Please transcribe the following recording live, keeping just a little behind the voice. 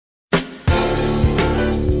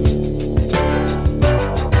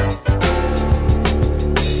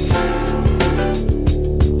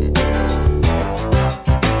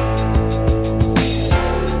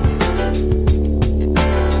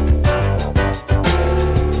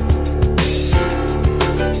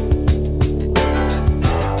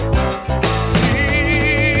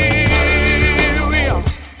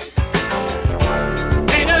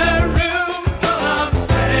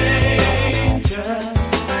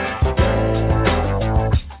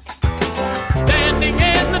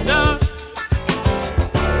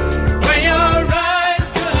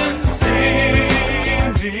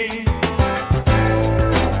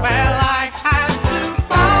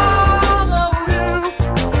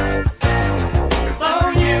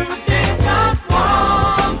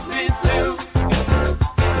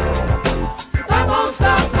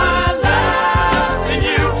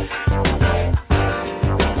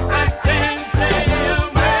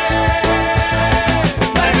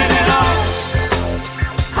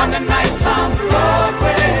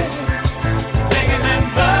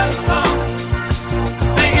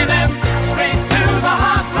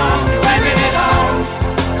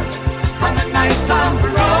on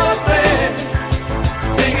Broadway,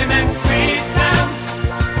 singing them sweet sounds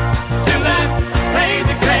to that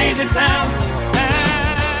crazy, crazy town.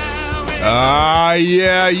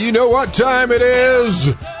 Yeah, you know what time it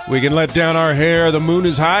is. We can let down our hair, the moon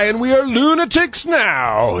is high, and we are lunatics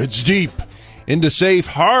now. It's deep into safe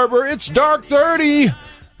harbor. It's dark 30.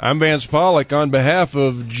 I'm Vance Pollock on behalf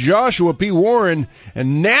of Joshua P. Warren,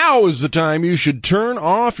 and now is the time you should turn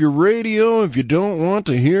off your radio if you don't want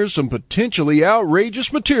to hear some potentially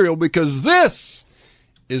outrageous material, because this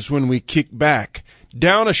is when we kick back,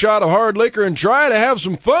 down a shot of hard liquor, and try to have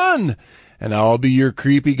some fun. And I'll be your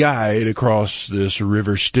creepy guide across this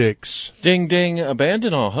river Styx. Ding, ding.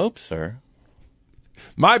 Abandon all hope, sir.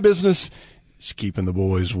 My business is keeping the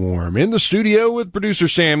boys warm. In the studio with producer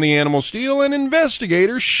Sam the Animal Steel and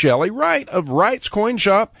investigator Shelley Wright of Wright's Coin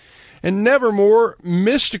Shop and Nevermore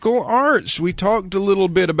Mystical Arts. We talked a little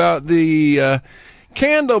bit about the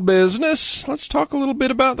candle business. Let's talk a little bit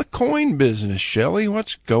about the coin business. Shelley,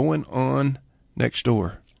 what's going on next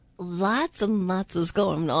door? Lots and lots is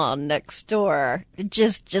going on next door.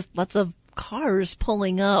 Just lots of cars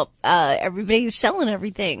pulling up. Everybody's selling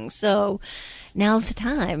everything. So now's the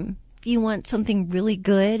time. If you want something really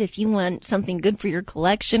good, if you want something good for your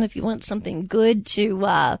collection, if you want something good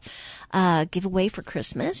to give away for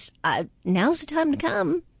Christmas, now's the time to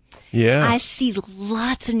come. Yeah. I see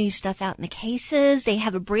lots of new stuff out in the cases. They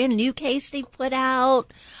have a brand new case they put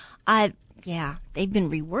out. Yeah, they've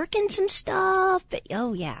been reworking some stuff, but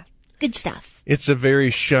oh yeah, good stuff. It's a very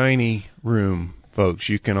shiny room, folks.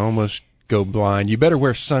 You can almost go blind. You better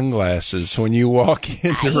wear sunglasses when you walk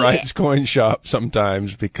into Wright's Coin Shop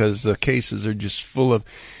sometimes, because the cases are just full of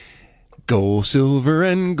gold, silver,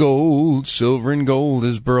 and gold. Silver and gold,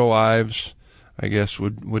 as Burl Ives, I guess,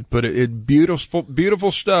 would put it. It's beautiful,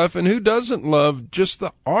 beautiful stuff. And who doesn't love just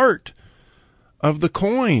the art of the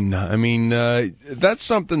coin? I mean, that's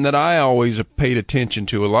something that I always have paid attention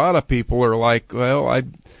to. A lot of people are like, well,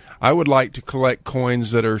 I would like to collect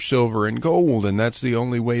coins that are silver and gold, and that's the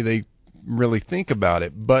only way they really think about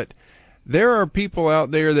it. But there are people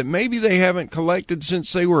out there that maybe they haven't collected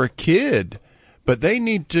since they were a kid, but they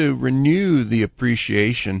need to renew the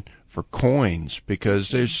appreciation for coins,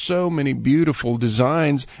 because there's so many beautiful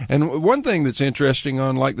designs. And one thing that's interesting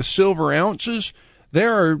on, like, the silver ounces,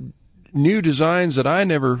 there are new designs that I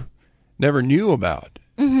never knew about.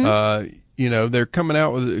 Mm-hmm. They're coming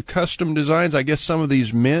out with custom designs. I guess some of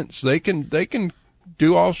these mints, they can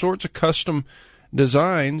do all sorts of custom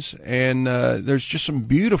designs, and there's just some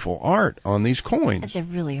beautiful art on these coins. They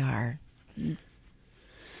really are.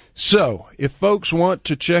 So, if folks want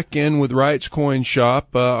to check in with Wright's Coin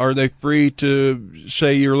Shop, are they free to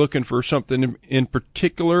say you're looking for something in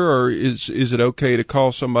particular, or is it okay to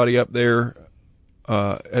call somebody up there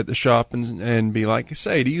at the shop and be like,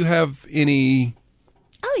 say, do you have any?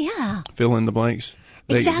 Oh yeah. Fill in the blanks.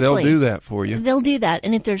 Exactly. They'll do that for you. They'll do that,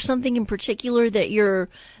 and if there's something in particular that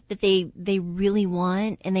they really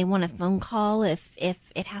want, and they want a phone call, if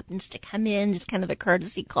it happens to come in, just kind of a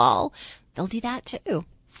courtesy call, they'll do that too.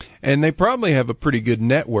 And they probably have a pretty good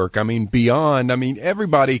network. I mean,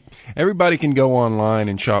 everybody can go online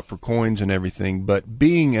and shop for coins and everything, but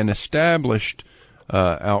being an established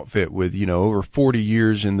outfit with, over 40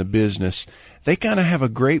 years in the business, they kind of have a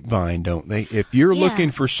grapevine, don't they? If you're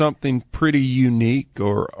looking for something pretty unique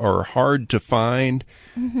or hard to find,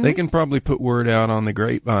 mm-hmm. they can probably put word out on the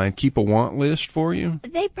grapevine, keep a want list for you.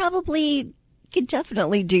 They probably could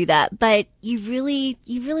definitely do that, but you really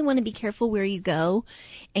want to be careful where you go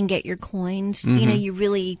and get your coins. Mm-hmm. You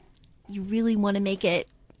really want to make it,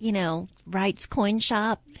 Wright's Coin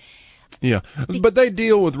Shop. Yeah, but they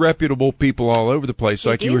deal with reputable people all over the place.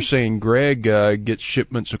 Like you were saying, Greg gets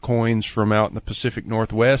shipments of coins from out in the Pacific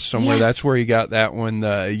Northwest somewhere. Yeah. That's where he got that one,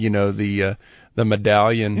 the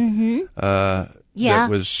medallion. Mm-hmm.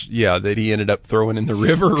 That he ended up throwing in the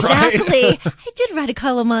river, exactly. Right? I did write a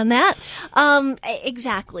column on that.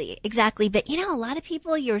 Exactly. But, a lot of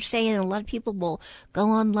people, you're saying a lot of people will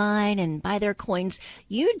go online and buy their coins.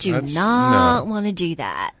 You do not want to do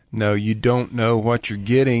that. No, you don't know what you're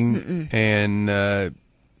getting. Mm-mm. And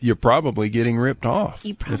you're probably getting ripped off,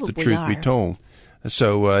 if the truth be told.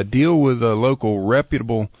 So deal with a local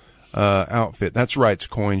reputable outfit. That's Wright's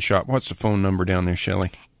Coin Shop. What's the phone number down there,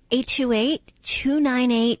 Shelley?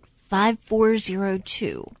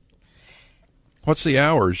 828-298-5402. What's the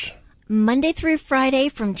hours? Monday through Friday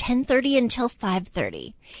from 10:30 until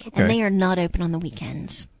 5:30. Okay. And they are not open on the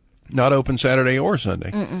weekends. Not open Saturday or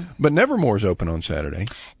Sunday. But Nevermore's open on Saturday.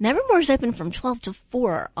 Nevermore's open from 12 to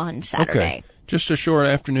 4 on Saturday. Okay. Just a short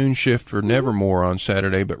afternoon shift for Nevermore on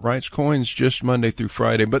Saturday, but Wright's Coins just Monday through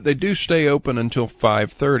Friday. But they do stay open until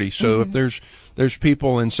 5:30. So if there's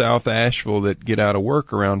people in South Asheville that get out of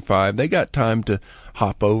work around 5, they got time to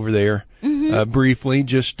hop over there briefly,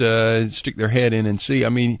 just stick their head in and see. I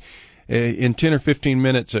mean, in 10 or 15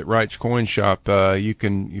 minutes at Wright's Coin Shop,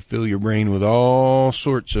 you fill your brain with all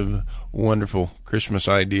sorts of wonderful Christmas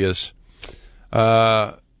ideas.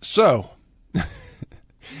 So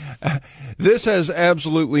this has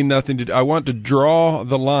absolutely nothing to do. I want to draw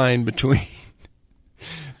the line between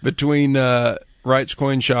Wright's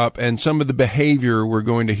Coin Shop and some of the behavior we're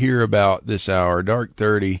going to hear about this hour, Dark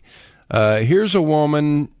 30. Here's a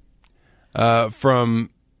woman from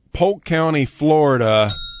Polk County,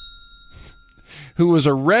 Florida, who was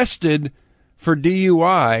arrested for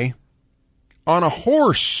DUI on a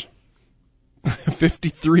horse. A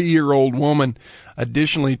 53-year-old woman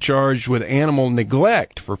additionally charged with animal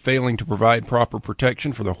neglect for failing to provide proper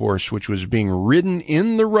protection for the horse, which was being ridden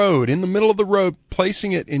in the middle of the road,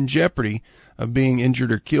 placing it in jeopardy of being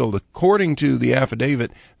injured or killed. According to the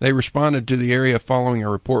affidavit, they responded to the area following a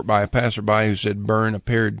report by a passerby who said Byrne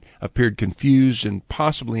appeared confused and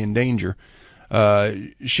possibly in danger.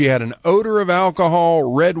 She had an odor of alcohol,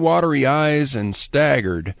 red watery eyes, and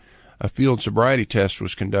staggered. A field sobriety test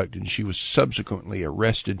was conducted, and she was subsequently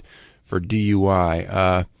arrested for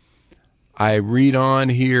DUI. I read on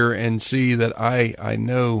here and see that I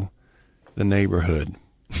know the neighborhood.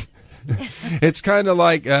 It's kind of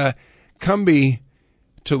like Cumbie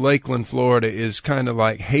to Lakeland, Florida is kind of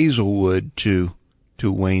like Hazelwood to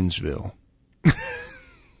Waynesville.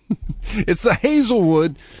 It's the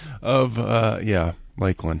Hazelwood of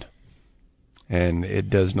Lakeland. And it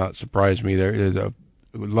does not surprise me. There is a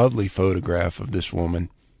lovely photograph of this woman.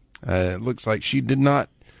 It looks like she did not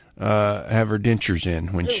have her dentures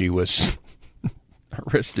in when she was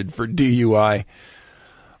arrested for DUI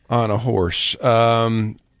on a horse.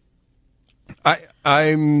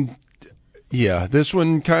 This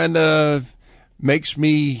one kind of makes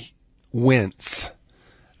me wince.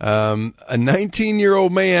 A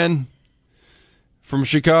 19-year-old man from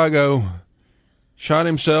Chicago shot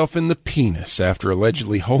himself in the penis after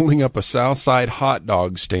allegedly holding up a Southside hot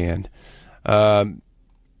dog stand.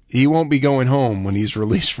 He won't be going home when he's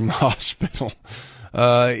released from the hospital.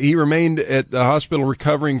 He remained at the hospital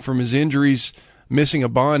recovering from his injuries, missing a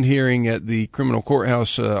bond hearing at the criminal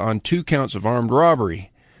courthouse on 2 counts of armed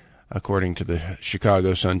robbery, according to the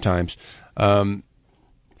Chicago Sun-Times.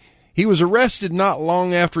 He was arrested not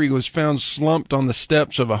long after he was found slumped on the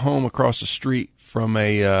steps of a home across the street from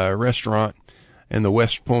a restaurant in the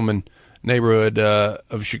West Pullman neighborhood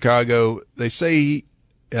of Chicago. They say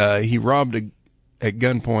he robbed at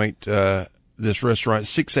gunpoint this restaurant at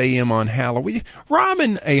 6 a.m. on Halloween.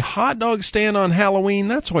 Robbing a hot dog stand on Halloween,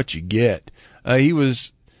 that's what you get. He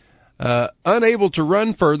was unable to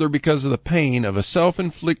run further because of the pain of a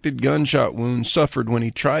self-inflicted gunshot wound suffered when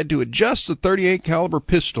he tried to adjust the .38 caliber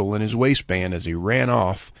pistol in his waistband as he ran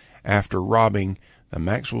off after robbing the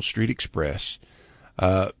Maxwell Street Express.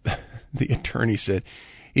 The attorney said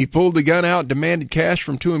he pulled the gun out, demanded cash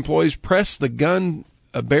from 2 employees, pressed the gun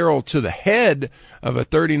barrel to the head of a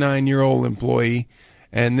 39-year-old employee,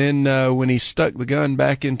 and then when he stuck the gun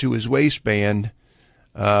back into his waistband,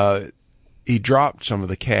 he dropped some of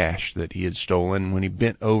the cash that he had stolen. When he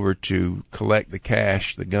bent over to collect the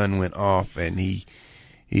cash, the gun went off, and he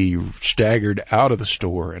staggered out of the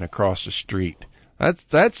store and across the street.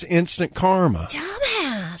 That's instant karma.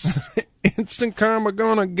 Dumbass. Instant karma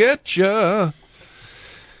gonna get ya.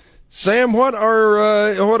 Sam, what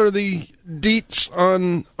are the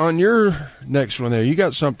deets on your next one there? You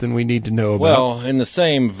got something we need to know about. Well, in the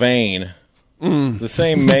same vein, the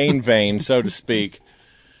same main vein, so to speak.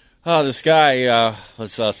 This guy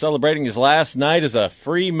was celebrating his last night as a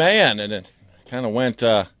free man, and it kind of went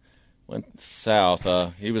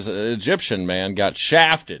south. He was an Egyptian man, got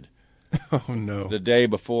shafted. Oh, no. The day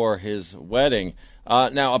before his wedding.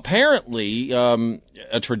 Now, apparently,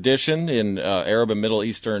 a tradition in Arab and Middle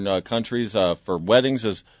Eastern countries for weddings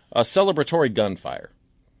is a celebratory gunfire.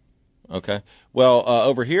 Okay. Well,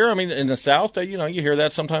 over here, I mean, in the South, you hear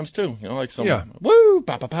that sometimes too. Like some woo,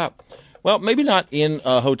 pop, pop, pop. Well, maybe not in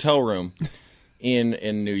a hotel room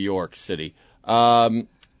in New York City.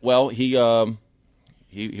 Well, he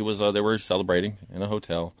was they were celebrating in a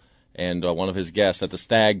hotel, and one of his guests at the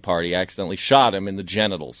stag party accidentally shot him in the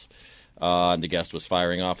genitals. And the guest was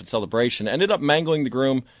firing off in celebration, ended up mangling the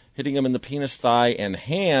groom, hitting him in the penis, thigh, and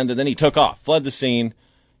hand, and then he took off, fled the scene,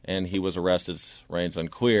 and he was arrested. Remains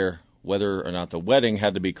unclear whether or not the wedding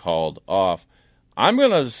had to be called off. I'm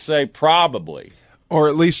going to say probably. Or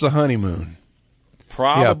at least the honeymoon.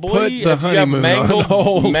 Probably. Yeah, put the honeymoon on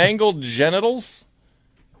hold. Mangled genitals?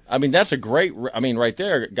 I mean, that's a great, right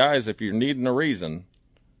there, guys, if you're needing a reason.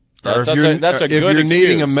 That's a good if you're excuse.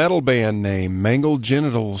 needing a metal band name, Mangled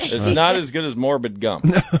Genitals. It's not as good as Morbid Gump.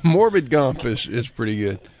 Morbid Gump is pretty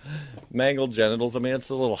good. Mangled Genitals, I mean, it's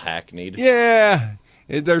a little hackneyed. Yeah.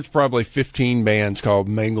 There's probably 15 bands called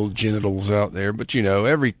Mangled Genitals out there, but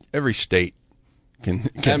every state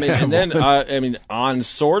can and have then one. on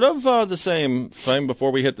sort of the same thing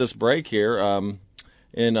before we hit this break here,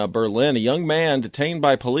 in Berlin, a young man detained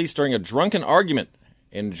by police during a drunken argument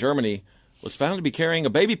in Germany was found to be carrying a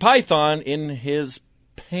baby python in his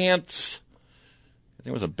pants. I think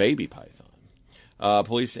it was a baby python.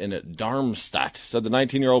 Police in Darmstadt said the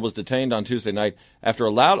 19-year-old was detained on Tuesday night after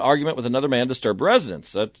a loud argument with another man disturbed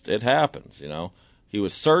residents. It happens, He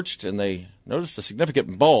was searched, and they noticed a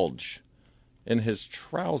significant bulge in his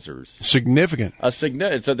trousers. Significant. They said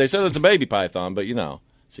it's a baby python, but,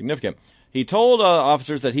 significant. He told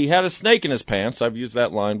officers that he had a snake in his pants. I've used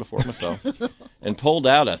that line before myself. And pulled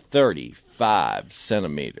out a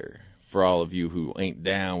 35-centimeter. For all of you who ain't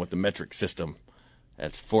down with the metric system,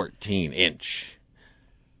 that's 14-inch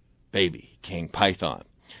baby king python.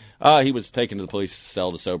 He was taken to the police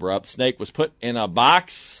cell to sober up. Snake was put in a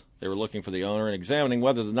box. They were looking for the owner and examining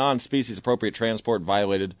whether the non-species appropriate transport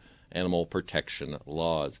violated animal protection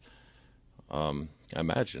laws. I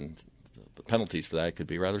imagine the penalties for that could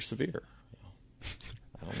be rather severe.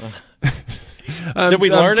 I don't know. Did we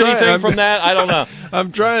learn anything from that? I don't know.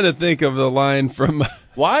 I'm trying to think of the line from...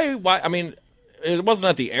 Why? I mean, it wasn't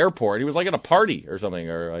at the airport. He was like at a party or something.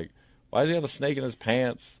 Or like, why does he have a snake in his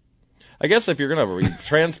pants? I guess if you're going to be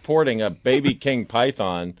transporting a baby king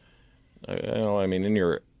python, in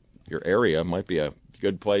your area might be a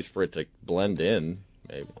good place for it to blend in,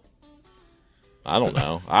 maybe. I don't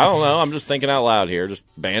know. I'm just thinking out loud here, just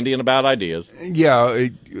bandying about ideas. Yeah,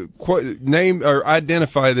 name or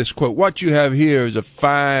identify this quote. What you have here is a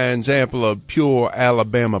fine example of pure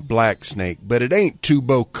Alabama black snake, but it ain't too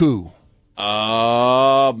beaucoup.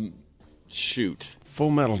 Shoot. Full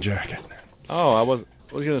Metal Jacket. Oh, I was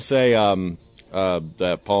going to say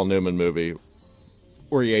that Paul Newman movie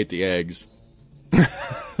where he ate the eggs.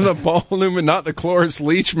 The Paul Newman, not the Cloris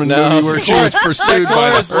Leachman movie where she was pursued by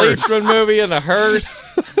a hearse. Cloris Leachman movie in a hearse.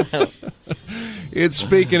 It's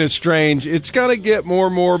speaking of strange. It's going to get more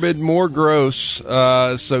morbid, more gross.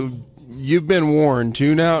 So you've been warned.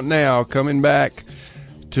 Tune out now. Coming back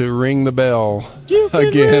to ring the bell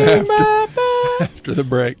again after the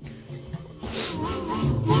break.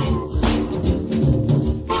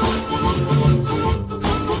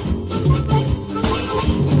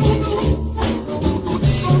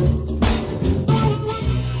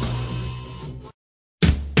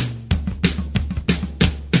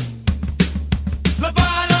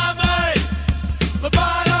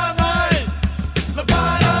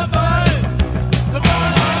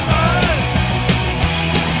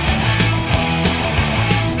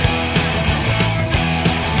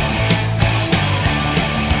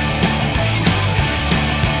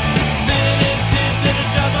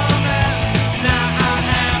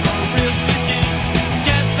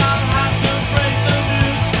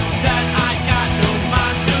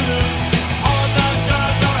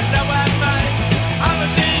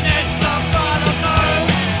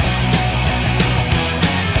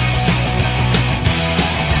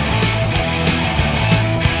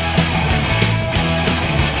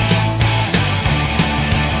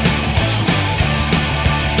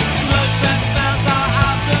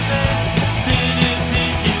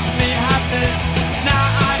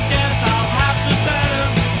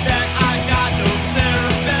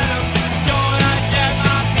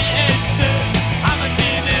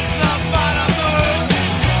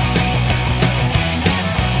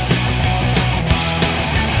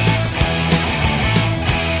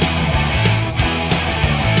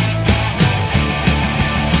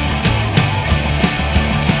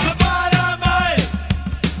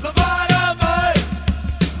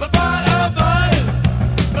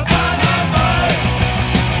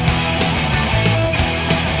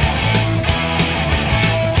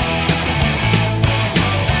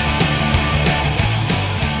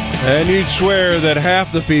 And you'd swear that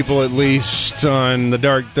half the people, at least, on the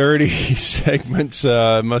Dark 30 segments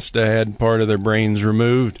must have had part of their brains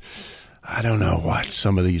removed. I don't know what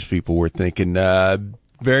some of these people were thinking.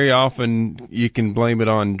 Very often you can blame it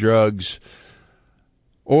on drugs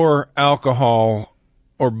or alcohol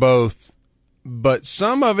or both. But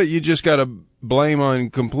some of it you just got to blame on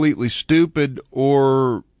completely stupid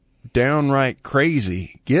or downright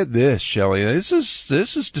crazy. Get this, Shelley. This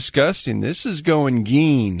is disgusting. This is going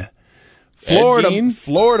Geen.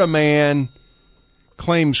 Florida man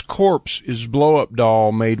claims corpse is blow-up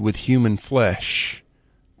doll made with human flesh,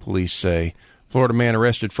 police say. Florida man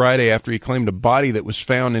arrested Friday after he claimed a body that was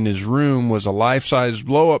found in his room was a life-size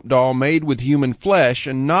blow-up doll made with human flesh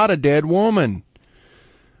and not a dead woman.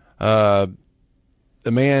 The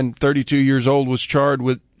man, 32 years old, was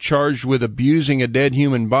charged with abusing a dead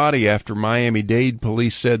human body after Miami-Dade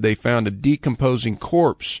police said they found a decomposing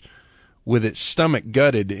corpse with its stomach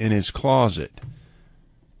gutted in his closet.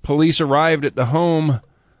 Police arrived at the home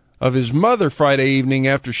of his mother Friday evening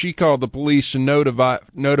after she called the police to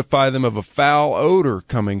notify them of a foul odor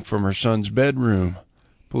coming from her son's bedroom.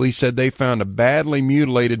 Police said they found a badly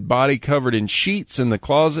mutilated body covered in sheets in the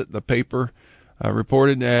closet, the paper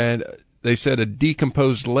reported, and they said a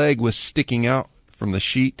decomposed leg was sticking out from the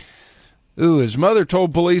sheet. His mother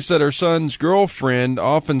told police that her son's girlfriend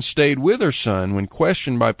often stayed with her son. When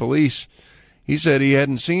questioned by police, he said he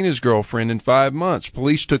hadn't seen his girlfriend in 5 months.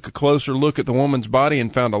 Police took a closer look at the woman's body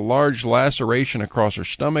and found a large laceration across her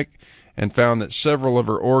stomach and found that several of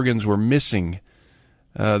her organs were missing.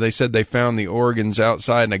 They said they found the organs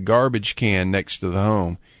outside in a garbage can next to the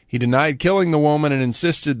home. He denied killing the woman and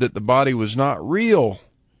insisted that the body was not real.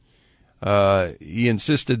 He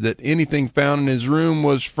insisted that anything found in his room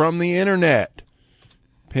was from the internet.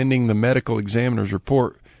 Pending the medical examiner's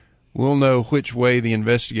report, we'll know which way the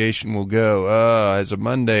investigation will go. As of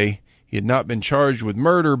Monday, he had not been charged with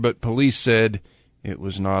murder, but police said it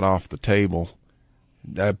was not off the table.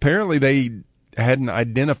 Apparently, they hadn't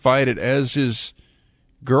identified it as his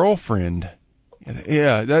girlfriend.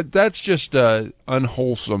 Yeah, that's just an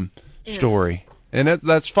unwholesome story. And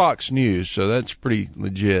that's Fox News, so that's pretty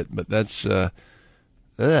legit. But that's,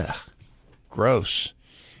 gross.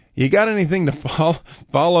 You got anything to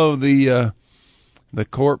follow the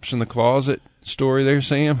corpse in the closet story there,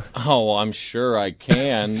 Sam? Oh, I'm sure I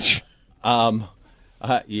can.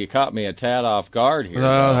 You caught me a tad off guard here.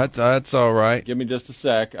 No, that's all right. Give me just a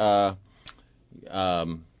sec. Well,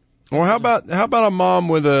 how about a mom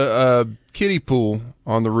with a kiddie pool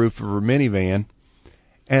on the roof of her minivan,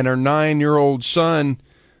 and her 9-year-old son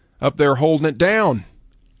up there holding it down?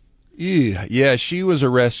 Yeah, she was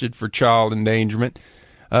arrested for child endangerment.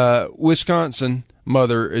 Wisconsin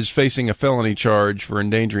mother is facing a felony charge for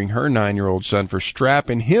endangering her 9-year-old son for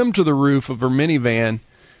strapping him to the roof of her minivan.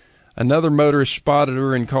 Another motorist spotted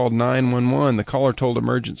her and called 911. The caller told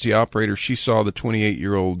emergency operators she saw the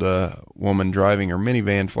 28-year-old woman driving her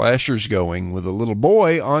minivan, flashers going, with a little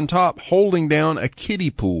boy on top holding down a kiddie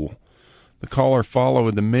pool. The caller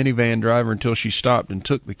followed the minivan driver until she stopped and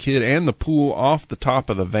took the kid and the pool off the top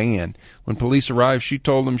of the van. When police arrived, she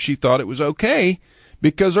told them she thought it was okay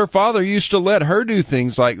because her father used to let her do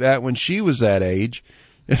things like that when she was that age.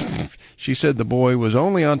 She said the boy was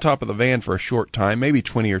only on top of the van for a short time, maybe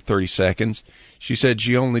 20 or 30 seconds. She said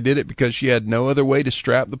she only did it because she had no other way to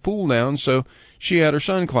strap the pool down, so she had her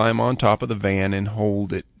son climb on top of the van and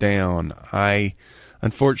hold it down.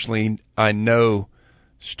 Unfortunately, I know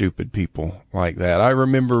stupid people like that. I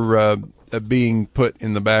remember being put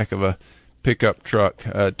in the back of a pickup truck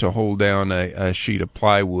to hold down a sheet of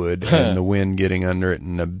plywood and the wind getting under it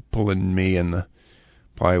and pulling me and the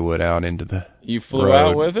plywood out into the You flew road.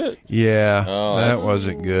 out with it? Yeah, Oh, that that's-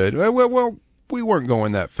 wasn't good. Well, we weren't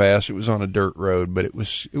going that fast. It was on a dirt road, but it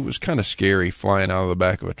was kind of scary flying out of the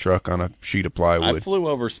back of a truck on a sheet of I plywood. flew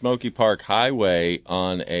over Smoky Park Highway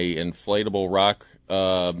on a inflatable rock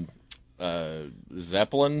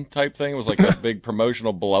Zeppelin type thing. It was like a big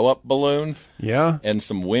promotional blow-up balloon, Yeah? and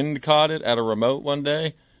some wind caught it at a remote one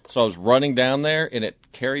day. So I was running down there, and it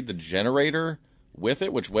carried the generator with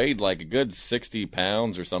it, which weighed like a good 60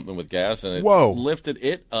 pounds or something with gas, and it Whoa. lifted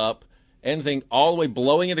it up, anything all the way,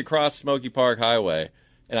 blowing it across Smoky Park Highway.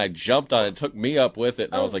 And I jumped on it, took me up with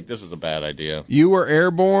it, and I was like, this was a bad idea. You were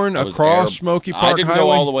airborne I was across Smoky Park I didn't Highway?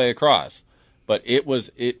 go all the way across, but it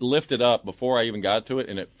lifted up before I even got to it,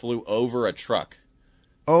 and it flew over a truck.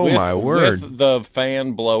 Oh, with, my word. With the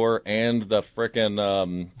fan blower and the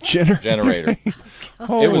frickin' Generator. generator.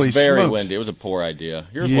 Holy It was very smokes. windy. It was a poor idea.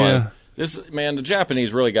 Here's Yeah. one. The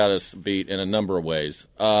Japanese really got us beat in a number of ways.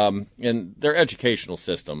 And their educational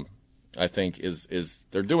system, I think, is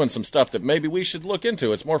they're doing some stuff that maybe we should look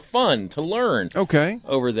into. It's more fun to learn Okay.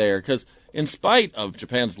 over there because in spite of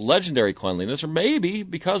Japan's legendary cleanliness, or maybe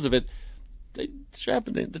because of it, the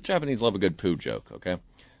Japanese love a good poo joke, okay?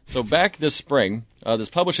 So back this spring, this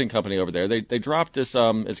publishing company over there, they dropped this,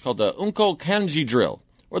 it's called the Unko Kanji Drill,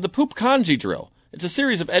 or the Poop Kanji Drill. It's a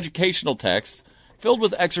series of educational texts filled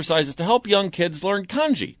with exercises to help young kids learn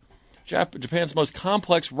kanji. Japan's most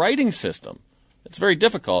complex writing system. It's very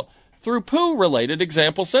difficult. Through poo-related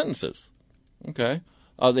example sentences. Okay.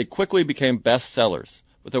 They quickly became bestsellers,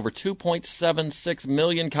 with over 2.76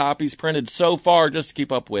 million copies printed so far just to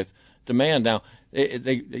keep up with demand. Now,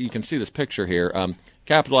 you can see this picture here.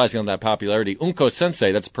 Capitalizing on that popularity, Unko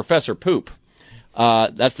Sensei, that's Professor Poop,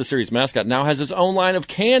 that's the series mascot, now has his own line of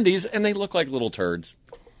candies, and they look like little turds.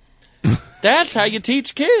 That's how you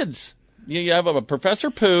teach kids. You have a Professor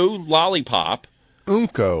Pooh lollipop.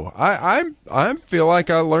 Unko. I feel like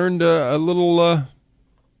I learned a little.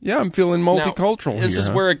 Yeah, I'm feeling multicultural now, this here. is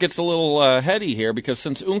where it gets a little heady here, because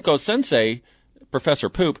since Unko Sensei, Professor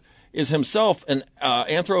Poop, is himself an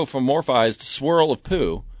anthropomorphized swirl of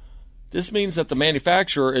poo, this means that the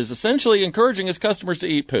manufacturer is essentially encouraging his customers to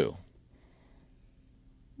eat poo.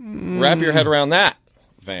 Wrap your head around that,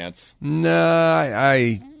 Vance. No,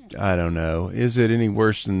 I don't know. Is it any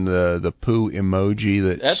worse than the poo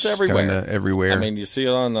emoji that's everywhere? Kinda everywhere. I mean, you see it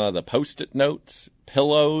on the Post-it notes,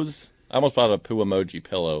 pillows. I almost bought a poo emoji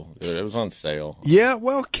pillow. It was on sale. Yeah,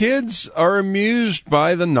 well, kids are amused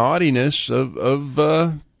by the naughtiness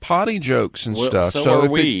of potty jokes and stuff. So are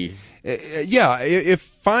we. If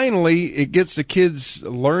finally it gets the kids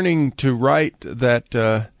learning to write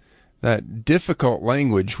that difficult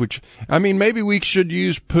language, which, I mean, maybe we should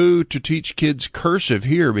use poo to teach kids cursive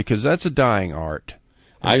here, because that's a dying art.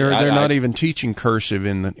 They're not even teaching cursive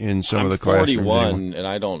in some of the classrooms anymore. I'm 41 and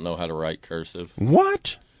I don't know how to write cursive.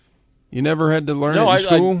 What? You never had to learn it in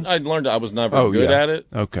school? I learned it. I was never good at it.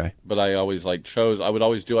 Okay. But I always I would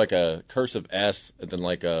always do like a cursive S and then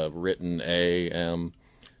like a written A, M.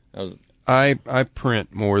 I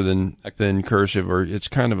print more than cursive, or it's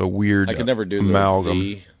kind of a weird I could never do the amalgam.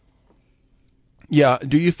 Z. Yeah.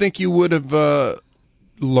 Do you think you would have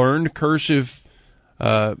learned cursive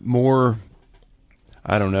more,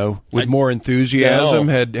 I don't know, with more enthusiasm?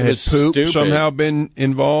 No, had was poop stupid. somehow been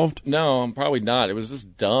involved? No, probably not. It was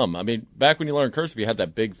just dumb. I mean, back when you learned cursive, you had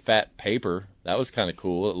that big fat paper. That was kind of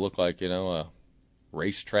cool. It looked like, a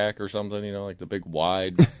racetrack or something, like the big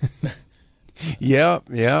wide. Yeah.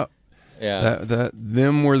 Yeah.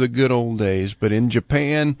 Them were the good old days. But in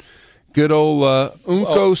Japan, good old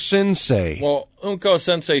Unko Sensei. Well, Unko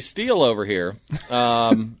Sensei Steel over here.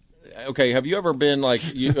 Okay, have you ever been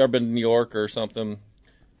to New York or something,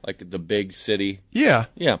 like the big city? Yeah.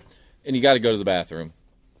 Yeah, and you got to go to the bathroom.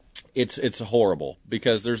 It's horrible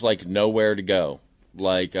because there's like nowhere to go.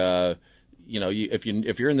 Like if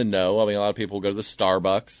you're in the know, I mean, a lot of people go to the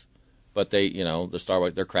Starbucks, but the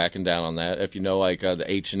Starbucks, they're cracking down on that. If the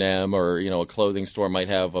H&M or a clothing store might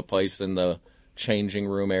have a place in the changing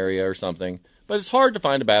room area or something. But it's hard to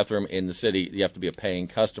find a bathroom in the city. You have to be a paying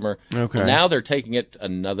customer. Okay. Well, now they're taking it to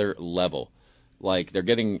another level. Like they're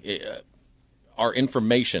getting our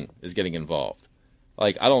information is getting involved.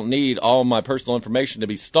 Like I don't need all my personal information to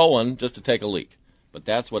be stolen just to take a leak. But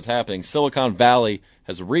that's what's happening. Silicon Valley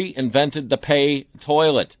has reinvented the pay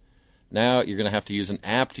toilet. Now you're going to have to use an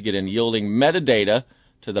app to get in, yielding metadata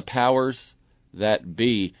to the powers that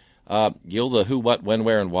be. Yield the who, what, when,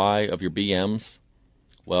 where, and why of your BMs.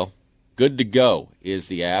 Well, Good to Go is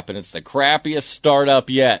the app, and it's the crappiest startup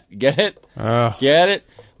yet. Get it? Get it?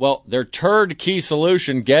 Well, their turd key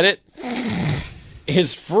solution, get it,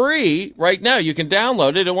 is free right now. You can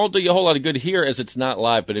download it. It won't do you a whole lot of good here as it's not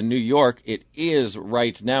live, but in New York, it is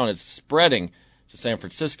right now, and it's spreading to San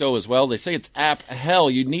Francisco as well. They say it's app hell.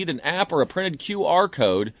 You need an app or a printed QR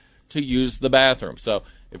code to use the bathroom. So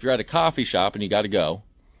if you're at a coffee shop and you got to go,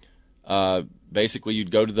 basically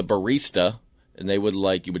you'd go to the barista, and they would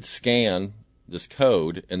you would scan this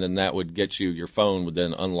code, and then that would get you, your phone would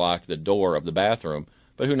then unlock the door of the bathroom.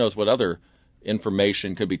 But who knows what other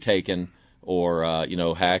information could be taken, or,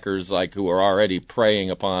 hackers who are already preying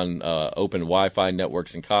upon open Wi-Fi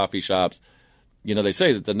networks and coffee shops. They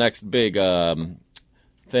say that the next big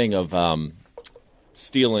thing of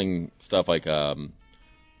stealing stuff was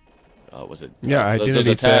it? Yeah, identity those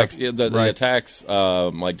attacks. theft. Yeah, the attacks,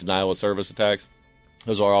 like denial of service attacks.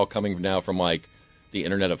 Those are all coming now from the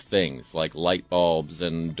Internet of Things, like light bulbs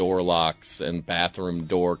and door locks and bathroom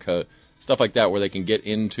door code, stuff like that, where they can get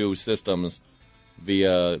into systems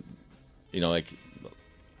via,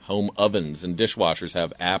 home ovens and dishwashers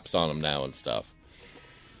have apps on them now and stuff.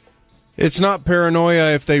 It's not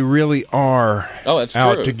paranoia if they really are that's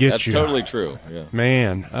out true. to get That's you. totally true. Yeah.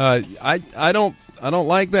 Man, I don't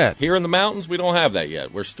like that. Here in the mountains, we don't have that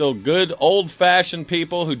yet. We're still good, old-fashioned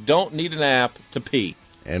people who don't need an app to pee.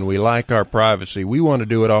 And we like our privacy. We want to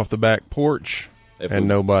do it off the back porch, and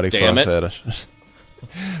nobody fuss at us.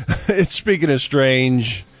 It's speaking of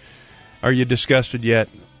strange. Are you disgusted yet?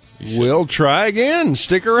 We'll try again.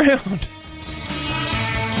 Stick around.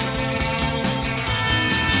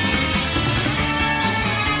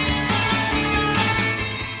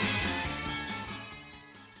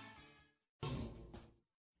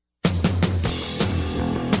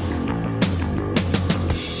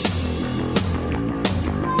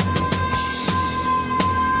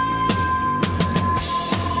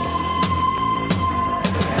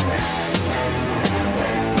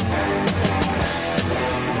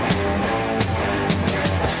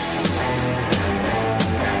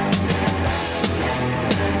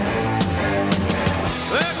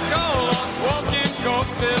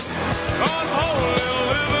 corpses, unholy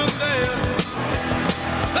living dead.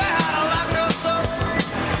 They had to lock us up,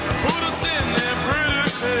 put us in their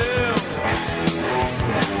British hell.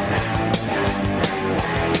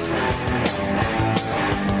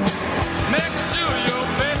 Make sure your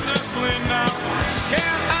face is clean now.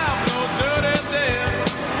 Can't have no dirty dead.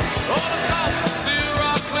 All the cops here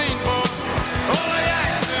are clean, boys. All the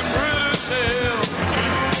acts in British hell.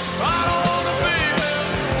 I don't wanna be here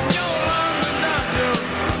in your London dungeon.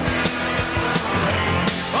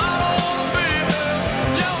 I don't wanna be here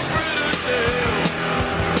in your British hell.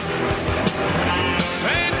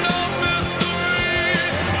 Ain't no mystery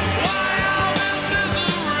why I'm in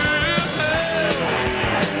misery hell.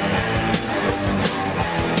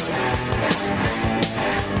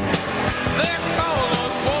 They call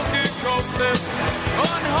us walking corpses,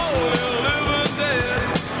 unholy living dead.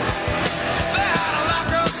 They had to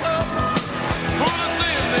lock us up, put us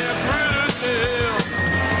in their British hell.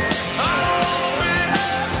 I don't wanna be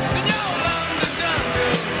here in your London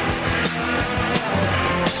dungeon.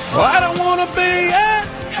 Well, I don't want to be at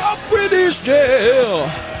your British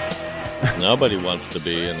jail. Nobody wants to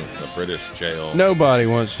be in the British jail. Nobody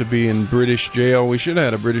wants to be in British jail. We should have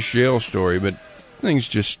had a British jail story, but things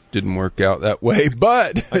just didn't work out that way.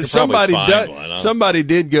 But could somebody probably find one, huh? somebody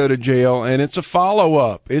did go to jail, and it's a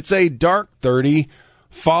follow-up. It's a Dark 30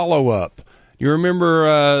 follow-up. You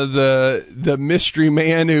remember the mystery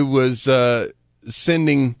man who was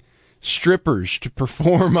sending strippers to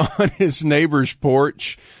perform on his neighbor's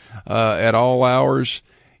porch at all hours?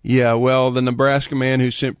 Yeah, well, the Nebraska man who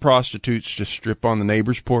sent prostitutes to strip on the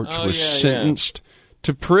neighbor's porch was sentenced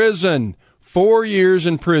to prison, 4 years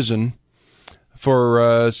in prison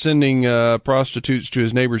for sending prostitutes to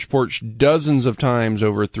his neighbor's porch dozens of times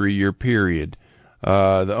over a 3-year period.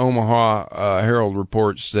 The Omaha Herald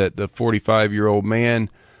reports that the 45-year-old man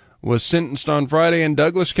was sentenced on Friday in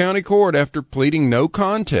Douglas County Court after pleading no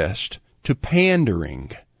contest to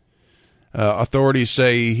pandering. Authorities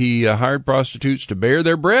say he hired prostitutes to bare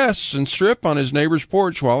their breasts and strip on his neighbor's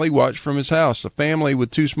porch while he watched from his house. A family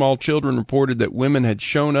with 2 small children reported that women had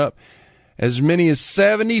shown up as many as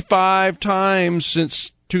 75 times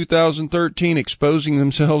since 2013, exposing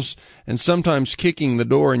themselves and sometimes kicking the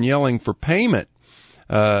door and yelling for payment.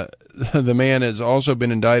 The man has also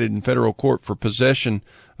been indicted in federal court for possession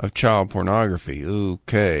of child pornography.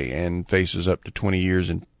 Okay, and faces up to 20 years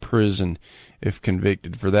in prison if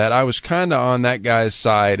convicted for that. I was kind of on that guy's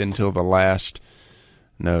side until the last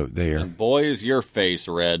note there. And boy, is your face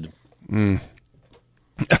red.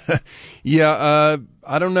 Yeah,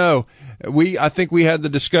 I don't know. I think we had the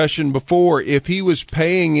discussion before. If he was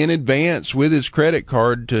paying in advance with his credit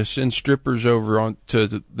card to send strippers over to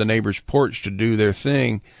the neighbor's porch to do their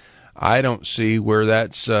thing, I don't see where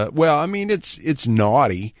that's. Well, I mean, it's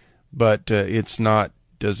naughty, but it's not.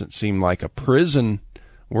 Doesn't seem like a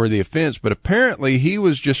prison-worthy offense. But apparently, he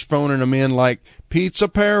was just phoning them in like pizza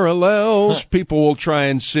parallels. People will try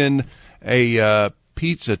and send a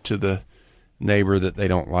pizza to the neighbor that they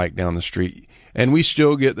don't like down the street. And we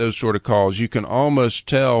still get those sort of calls. You can almost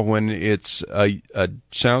tell when it's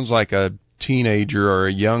sounds like a teenager or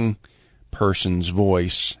a young person's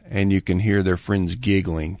voice, and you can hear their friends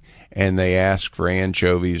giggling, and they ask for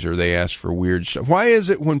anchovies or they ask for weird stuff. Why is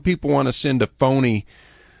it when people want to send a phony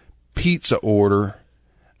pizza order,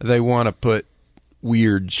 they want to put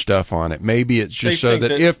weird stuff on it? Maybe it's just so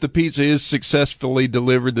that if the pizza is successfully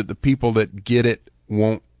delivered, that the people that get it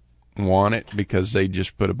won't want it because they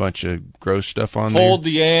just put a bunch of gross stuff on there. Hold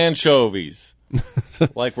the anchovies.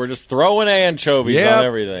 Like we're just throwing anchovies on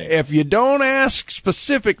everything. If you don't ask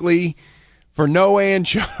specifically for no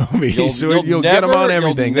anchovies, you'll get them on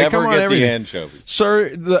everything. You'll they come never on get everything. the anchovies.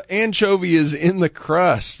 Sir, the anchovy is in the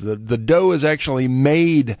crust. The dough is actually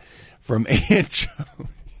made from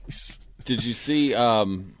anchovies. Did you see,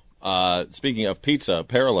 speaking of pizza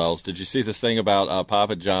parallels, did you see this thing about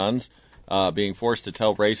Papa John's being forced to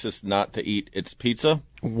tell racists not to eat its pizza?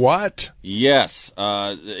 What? Yes.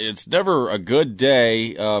 It's never a good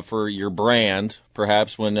day for your brand,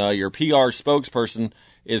 perhaps, when your PR spokesperson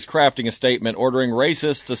is crafting a statement ordering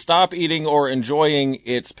racists to stop eating or enjoying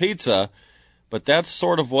its pizza. But that's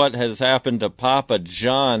sort of what has happened to Papa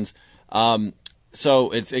John's.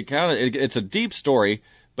 So it's a deep story,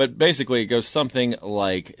 but basically it goes something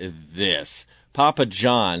like this. Papa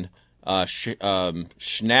John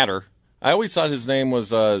Schnatter. I always thought his name was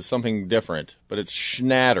something different, but it's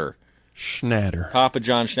Schnatter. Schnatter. Papa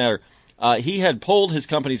John Schnatter. He had pulled his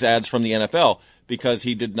company's ads from the NFL because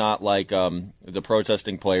he did not like the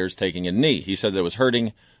protesting players taking a knee. He said that it was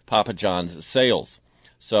hurting Papa John's sales.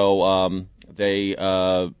 So they,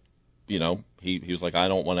 he was like, I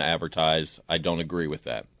don't want to advertise. I don't agree with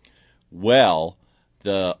that. Well,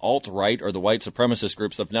 the alt-right or the white supremacist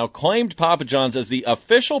groups have now claimed Papa John's as the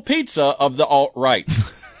official pizza of the alt-right.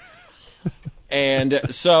 And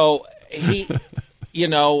so he, you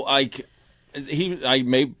know, I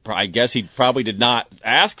guess he probably did not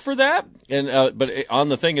ask for that. And but on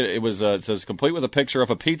the thing, it was it says complete with a picture of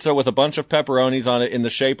a pizza with a bunch of pepperonis on it in the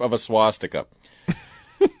shape of a swastika.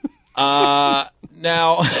 Now,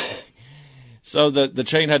 so the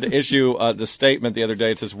chain had to issue the statement the other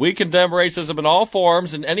day. It says, "We condemn racism in all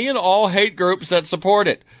forms and any and all hate groups that support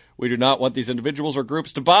it. We do not want these individuals or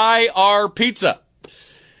groups to buy our pizza."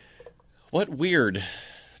 What weird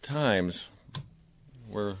times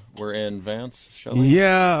we're in, Vance, shall we?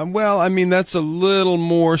 Yeah, well, I mean, that's a little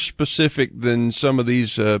more specific than some of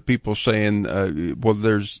these people saying, well,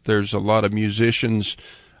 there's a lot of musicians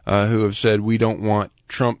who have said we don't want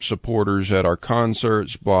Trump supporters at our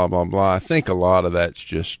concerts, blah, blah, blah. I think a lot of that's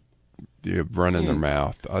just running their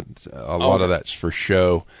mouth. A lot of that's for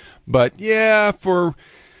show. But, yeah, for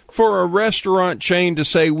a restaurant chain to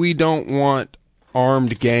say we don't want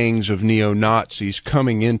armed gangs of neo-Nazis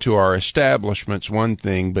coming into our establishment's one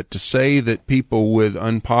thing, but to say that people with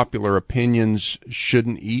unpopular opinions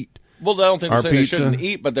shouldn't eat. Well, I don't think they're saying pizza? they shouldn't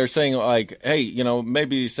eat, but they're saying, like, hey, you know,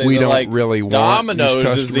 maybe say We that, don't like, really want Domino's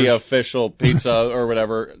these is the customers. official pizza or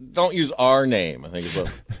whatever. Don't use our name, I think is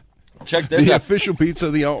what. Check this The out. official pizza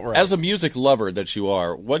of the alt-right. As a music lover that you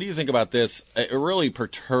are, what do you think about this? It really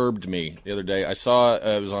perturbed me the other day. I saw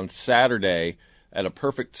it was on Saturday at a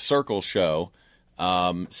Perfect Circle show.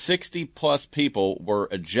 60-plus people were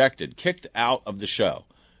ejected, kicked out of the show.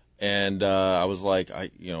 And I was like,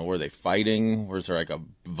 were they fighting? Was there like a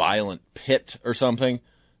violent pit or something?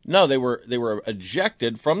 No, they were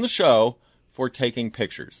ejected from the show for taking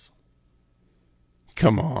pictures.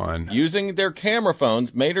 Come on. Using their camera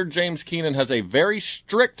phones, Maynard James Keenan has a very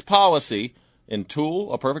strict policy in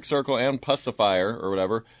Tool, A Perfect Circle, and Pacifier, or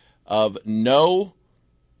whatever, of no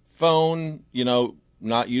phone,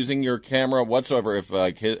 not using your camera whatsoever. If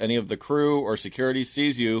any of the crew or security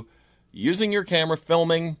sees you using your camera,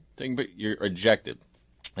 filming, you're ejected.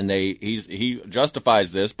 And he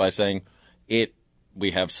justifies this by saying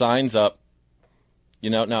we have signs up.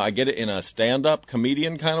 Now I get it in a stand-up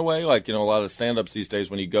comedian kind of way. Like, a lot of stand-ups these days,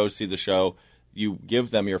 when you go see the show, you give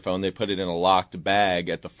them your phone. They put it in a locked bag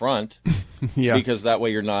at the front. Yeah. Because that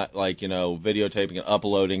way you're not, videotaping and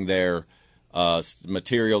uploading their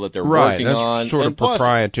material that they're Right, working that's on. sort And of plus,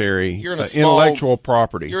 proprietary, you're in a small, intellectual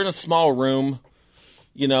property. You're in a small room,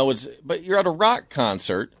 but you're at a rock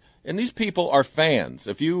concert, and these people are fans.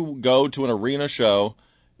 If you go to an arena show,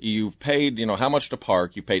 you've paid, how much to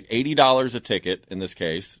park. You paid $80 a ticket, in this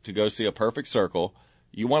case, to go see A Perfect Circle.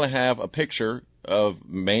 You want to have a picture of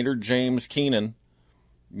Maynard James Keenan,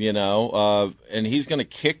 and he's going to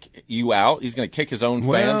kick you out. He's going to kick his own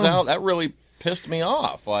fans out. That really pissed me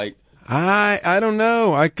off. Like, I don't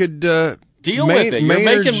know. I could deal with it. You're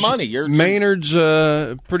making money. Maynard's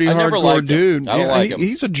a pretty I never hardcore liked him. dude. I don't like him.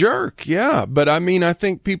 He's a jerk. Yeah, but I mean, I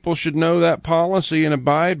think people should know that policy and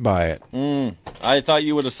abide by it. I thought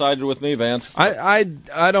you would have sided with me, Vance. I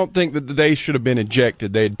don't think that they should have been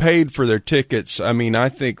ejected. They had paid for their tickets. I mean, I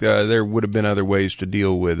think there would have been other ways to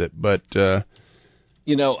deal with it, but I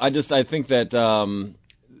think that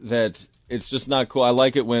that it's just not cool. I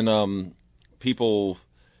like it when people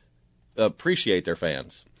appreciate their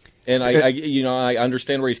fans. And I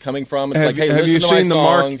understand where he's coming from. It's like, hey, listen to my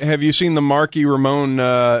songs. Have you seen the Marky Ramone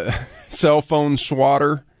cell phone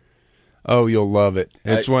swatter? Oh, you'll love it.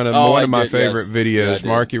 It's one of my favorite videos. Yeah,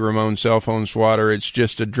 Marky Ramone cell phone swatter. It's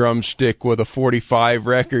just a drumstick with a 45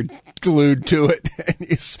 record glued to it, and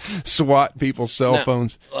you swat people's cell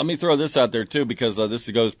phones. Let me throw this out there too, because this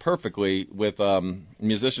goes perfectly with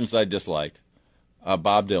musicians that I dislike.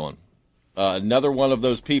 Bob Dylan. Another one of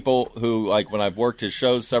those people who, like, when I've worked his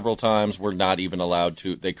shows several times, we're not even allowed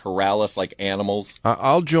to. They corral us like animals.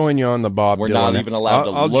 I'll join you on the Bob Dylan. We're not even allowed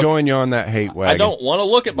to I'll look. join you on that hate wagon. I don't want to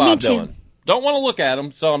look at Bob Me too. Dylan. Don't want to look at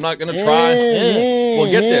him, so I'm not going to try. Well,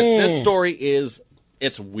 get this. This story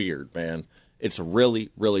it's weird, man. It's really,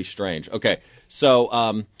 really strange. Okay,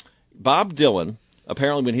 so Bob Dylan,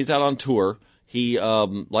 apparently when he's out on tour, he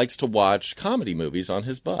likes to watch comedy movies on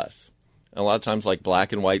his bus. And a lot of times, like,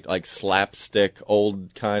 black and white, like, slapstick,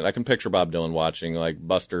 old kind. I can picture Bob Dylan watching, like,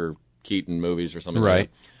 Buster Keaton movies or something like Right.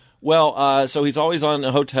 that. Well, so he's always on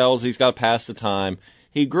hotels. He's got to pass the time.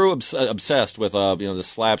 He grew obsessed with, the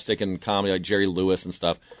slapstick and comedy, like Jerry Lewis and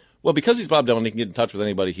stuff. Well, because he's Bob Dylan, he can get in touch with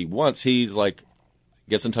anybody he wants. He's, like,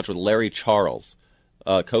 gets in touch with Larry Charles,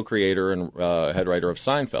 co-creator and head writer of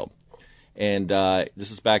Seinfeld. And this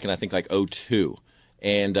is back in, I think, like, 2002.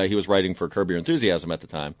 and he was writing for Curb Your Enthusiasm at the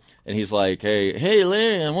time. And he's like, hey,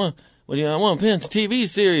 Larry, I want to pitch a TV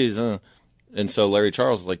series. And so Larry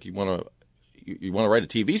Charles is like, you want to write a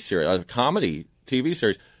TV series, a comedy TV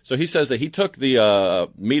series? So he says that he took the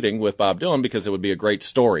meeting with Bob Dylan because it would be a great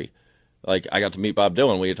story. Like, I got to meet Bob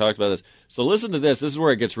Dylan. We had talked about this. So listen to this. This is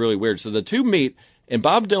where it gets really weird. So the two meet, and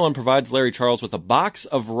Bob Dylan provides Larry Charles with a box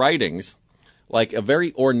of writings, like a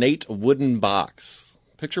very ornate wooden box.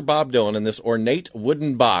 Picture Bob Dylan in this ornate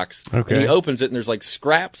wooden box. Okay. And he opens it, and there's like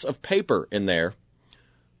scraps of paper in there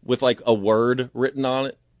with like a word written on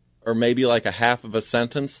it, or maybe like a half of a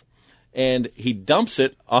sentence. And he dumps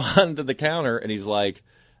it onto the counter, and he's like,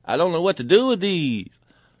 I don't know what to do with these.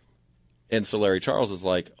 And so Larry Charles is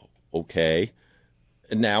like, okay.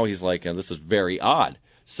 And now he's like, this is very odd.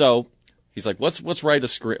 So he's like, let's write a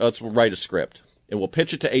script, and we'll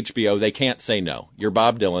pitch it to HBO. They can't say no. You're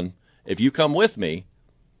Bob Dylan. If you come with me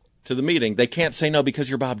to the meeting, they can't say no because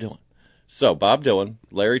you're Bob Dylan. So Bob Dylan,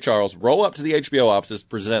 Larry Charles roll up to the HBO offices,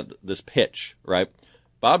 present this pitch, right?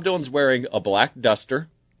 Bob Dylan's wearing a black duster.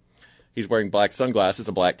 He's wearing black sunglasses,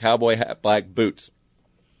 a black cowboy hat, black boots.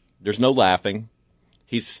 There's no laughing.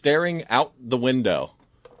 He's staring out the window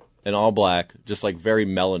in all black, just like very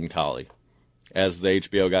melancholy, as the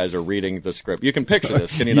HBO guys are reading the script. You can picture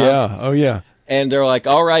this, can you not? Yeah. Oh, yeah. And they're like,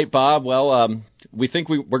 "All right, Bob. Well, we think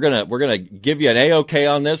we're gonna give you an A-OK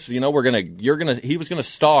on this. You know, he was gonna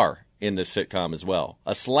star in this sitcom as well,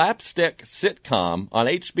 a slapstick sitcom on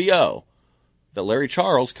HBO that Larry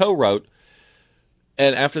Charles co-wrote."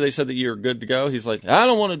 And after they said that you're good to go, he's like, "I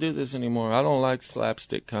don't want to do this anymore. I don't like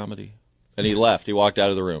slapstick comedy." And he left. He walked out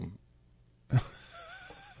of the room.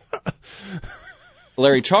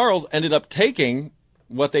 Larry Charles ended up taking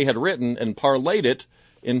what they had written and parlayed it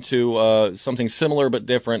into something similar but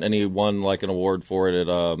different, and he won like an award for it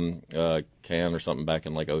at Cannes or something back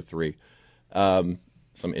in like 2003.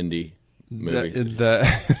 Some indie movie.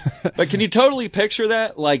 But can you totally picture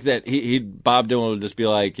that? Like that Bob Dylan would just be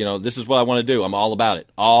like, this is what I want to do. I'm all about it.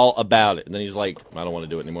 All about it. And then he's like, I don't want to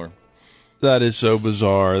do it anymore. That is so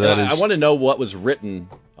bizarre. I want to know what was written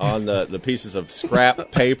on the pieces of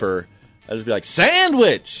scrap paper. I'd just be like,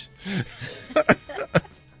 sandwich!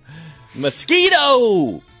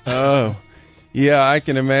 Mosquito! Oh, yeah, I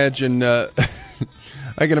can imagine. I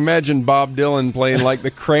can imagine Bob Dylan playing like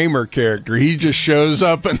the Kramer character. He just shows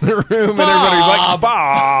up in the room and everybody's like,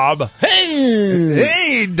 Bob! Hey!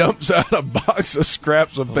 Hey! Dumps out a box of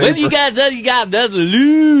scraps of paper. What do you got done? You got nothing to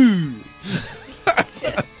lose.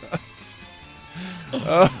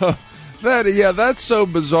 That's so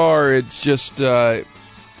bizarre. It's just, surreal.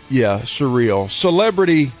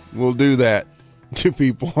 Celebrity will do that to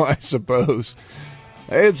people, I suppose.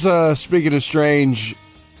 It's, speaking of strange,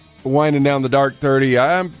 winding down the dark 30.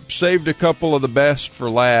 I saved a couple of the best for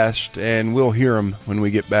last, and we'll hear them when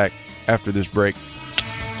we get back after this break.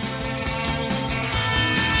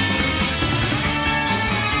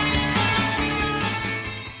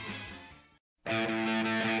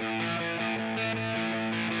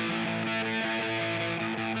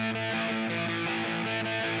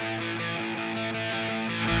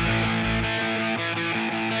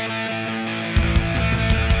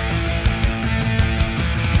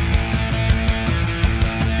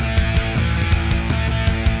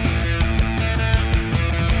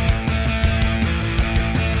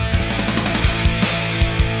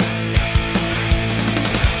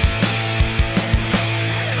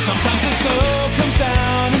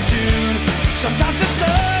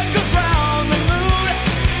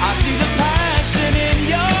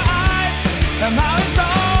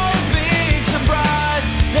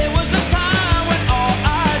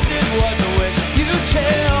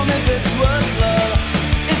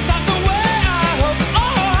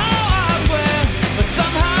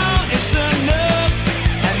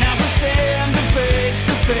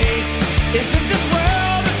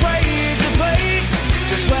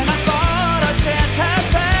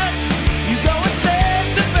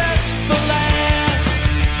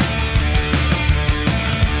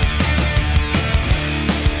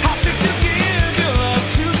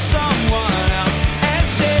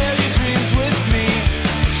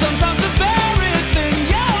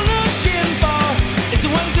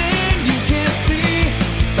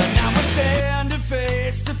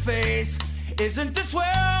 Isn't this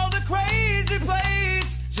world a crazy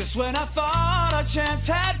place? Just when I thought our chance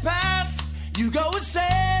had passed, you go and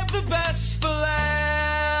save the best for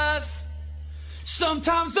last.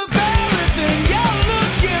 Sometimes the very thing you're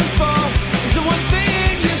looking for is the one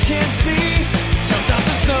thing you can't see. Sometimes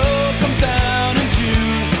the snow comes down in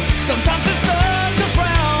June. Sometimes the sun goes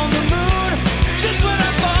round the moon. Just when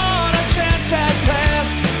I thought our chance had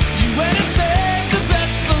passed, you went and saved the best.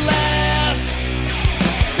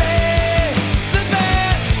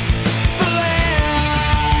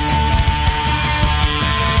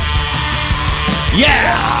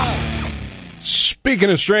 Yeah!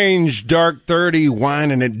 Speaking of strange, Dark 30,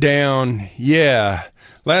 winding it down. Yeah.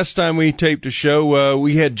 Last time we taped a show,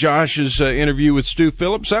 we had Josh's interview with Stu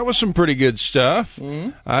Phillips. That was some pretty good stuff.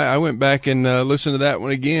 Mm-hmm. I went back and listened to that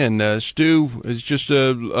one again. Stu is just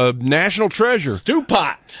a national treasure. Stu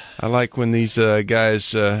Pot. I like when these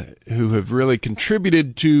guys who have really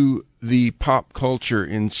contributed to the pop culture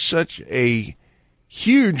in such a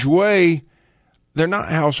huge way, they're not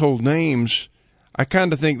household names. I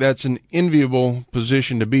kind of think that's an enviable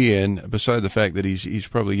position to be in, beside the fact that he's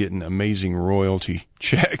probably getting amazing royalty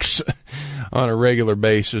checks on a regular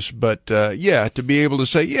basis. But, yeah, to be able to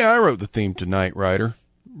say, yeah, I wrote the theme to Knight Rider.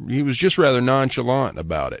 He was just rather nonchalant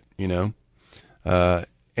about it, you know.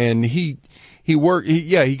 And he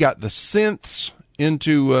got the synths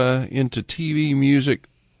into TV music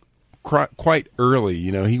quite early.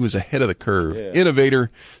 You know, he was ahead of the curve. Yeah.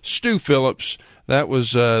 Innovator Stu Phillips. That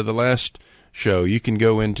was the last show. You can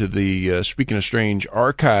go into the Speaking of Strange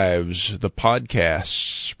archives, the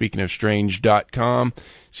podcast, speakingofstrange.com.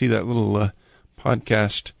 See that little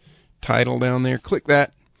podcast title down there? Click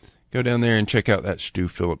that. Go down there and check out that Stu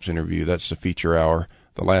Phillips interview. That's the feature hour.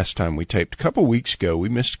 The last time we taped, a couple weeks ago. We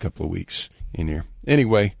missed a couple of weeks in here.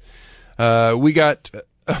 Anyway, we got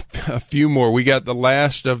a few more. We got the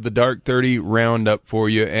last of the Dark 30 roundup for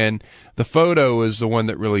you, and the photo is the one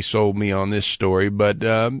that really sold me on this story. But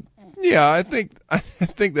yeah, I think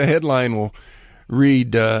the headline will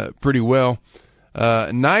read pretty well.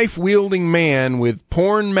 Knife-wielding man with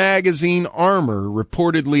porn magazine armor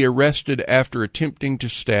reportedly arrested after attempting to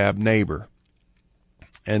stab neighbor.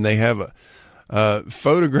 And they have a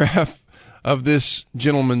photograph of this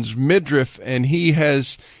gentleman's midriff, and he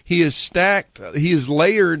is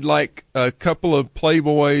layered like a couple of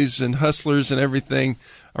Playboys and Hustlers and everything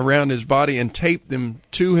around his body, and taped them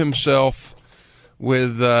to himself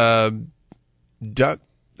with duct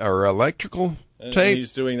or electrical tape.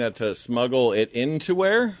 He's doing that to smuggle it into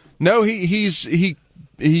where? No, he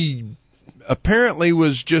apparently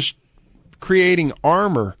was just creating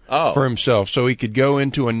armor for himself so he could go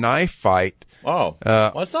into a knife fight. Oh,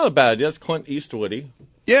 well, it's not a bad idea. That's Clint Eastwoody.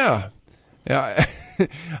 Yeah.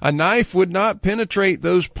 A knife would not penetrate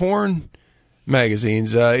those porn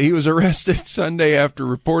magazines. He was arrested Sunday after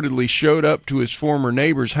reportedly showed up to his former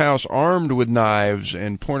neighbor's house armed with knives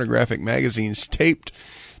and pornographic magazines taped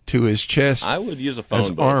to his chest. I would use a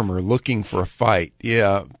phone book. Armor, looking for a fight.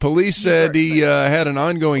 Yeah. Police said he had an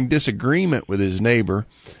ongoing disagreement with his neighbor,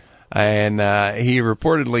 and he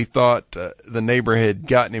reportedly thought the neighbor had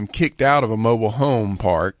gotten him kicked out of a mobile home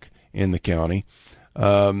park in the county.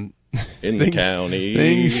 The county.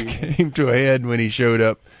 Things came to a head when he showed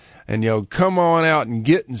up and yelled, come on out and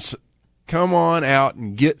get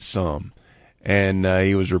some. And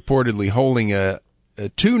he was reportedly holding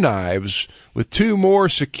two knives with two more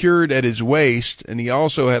secured at his waist, and he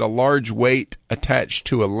also had a large weight attached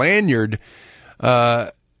to a lanyard,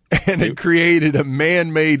 and it created a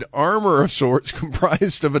man-made armor of sorts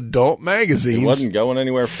comprised of adult magazines. He wasn't going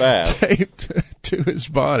anywhere fast. Taped to his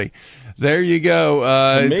body. There you go.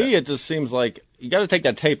 To me, it just seems like you got to take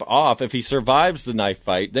that tape off. If he survives the knife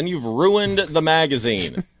fight, then you've ruined the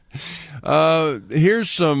magazine. Here's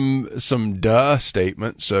some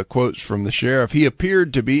statements, quotes from the sheriff. He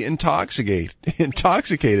appeared to be intoxicated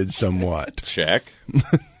somewhat. Check.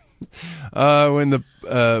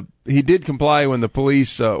 He did comply when the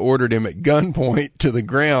police ordered him at gunpoint to the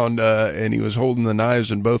ground, and he was holding the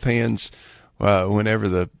knives in both hands. Whenever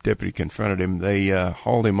the deputy confronted him, they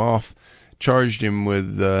hauled him off, charged him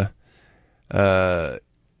with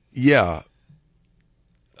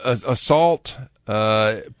assault,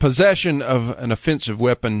 possession of an offensive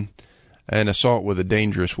weapon, and assault with a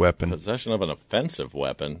dangerous weapon. Possession of an offensive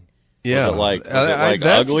weapon? Yeah. Was it like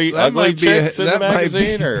ugly chicks in the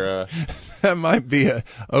magazine? Or that might be a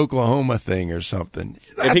Oklahoma thing or something.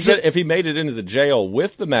 If he made it into the jail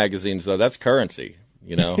with the magazines, though, that's currency,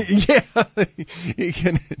 you know? Yeah, he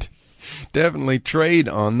can definitely trade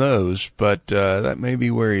on those, but that may be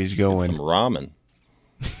where he's going. Get some ramen.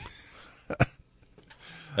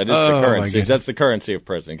 That is the currency. That's the currency of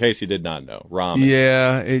prison, in case you did not know. Ramen.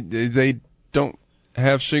 Yeah, they don't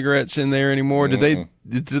have cigarettes in there anymore. Mm-hmm.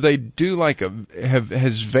 Do they do like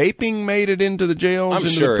has vaping made it into the jails, I'm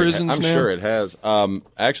into sure the prisons now? I'm sure it has.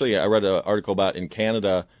 Actually, I read an article about in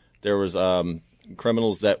Canada, there was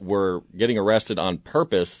criminals that were getting arrested on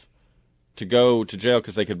purpose to go to jail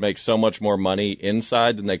because they could make so much more money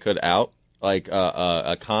inside than they could out. Like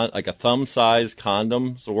a thumb-sized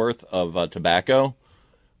condom's worth of tobacco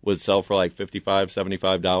would sell for like $55,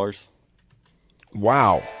 $75.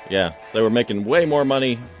 Wow. Yeah, so they were making way more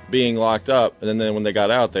money being locked up, and then when they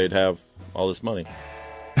got out, they'd have all this money.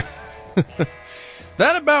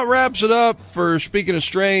 That about wraps it up for Speaking of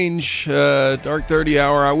Strange, Dark 30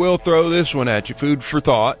 Hour. I will throw this one at you, food for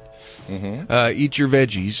thought. Eat your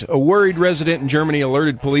veggies. A worried resident in Germany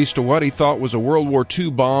alerted police to what he thought was a World War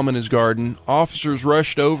II bomb in his garden. Officers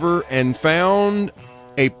rushed over and found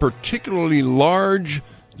a particularly large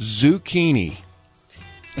zucchini.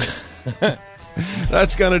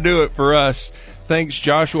 That's going to do it for us. Thanks,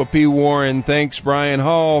 Joshua P. Warren. Thanks, Brian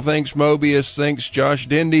Hall. Thanks, Mobius. Thanks, Josh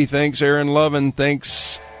Dindy. Thanks, Aaron Lovin.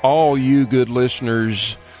 Thanks, all you good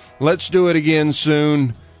listeners. Let's do it again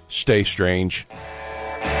soon. Stay strange.